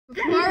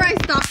Before I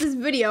stop this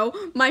video,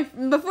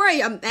 before I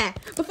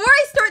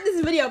start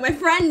this video, my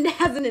friend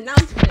has an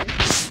announcement.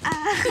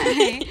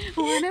 I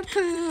wanna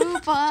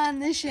poop on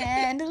the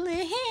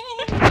chandelier.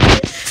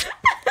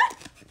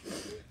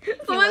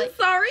 So I'm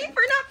sorry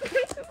for not.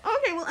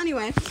 Okay, well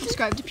anyway.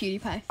 Subscribe to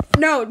PewDiePie.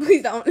 No,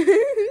 please don't.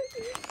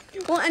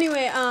 Well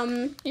anyway,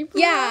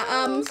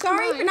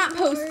 sorry for not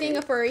posting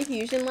a Furry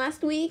Fusion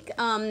last week.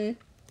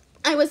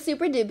 I was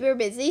super duper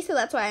busy, so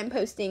that's why I'm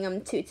posting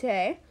two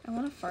today. I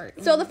want to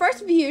fart. So the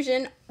first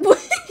fusion,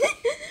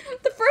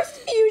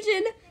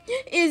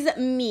 is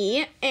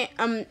me,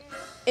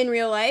 in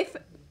real life,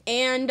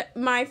 and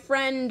my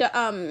friend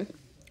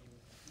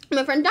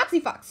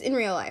Doxy Fox in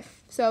real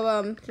life.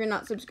 So if you're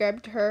not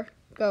subscribed to her,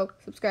 go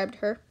subscribe to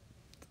her.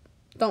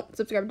 Don't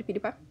subscribe to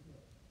PewDiePie.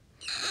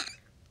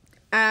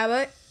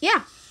 But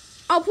yeah.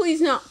 Oh please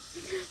no.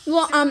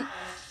 Well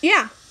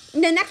yeah.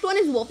 The next one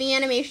is Wolfie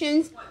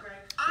Animations.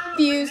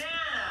 Fuse.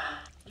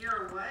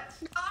 You're what?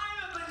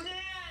 I'm a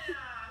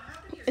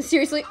banana.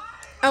 Seriously?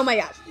 Oh my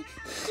gosh.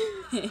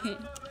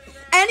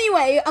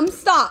 Anyway,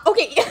 stop.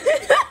 Okay.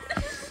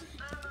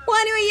 Well,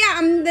 anyway,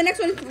 yeah. The next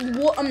one is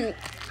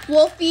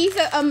Wolfie's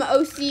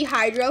OC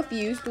Hydro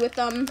fused with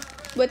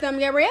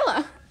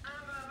Gabriella.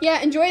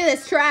 Yeah, enjoy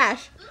this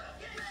trash.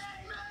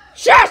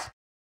 Shush!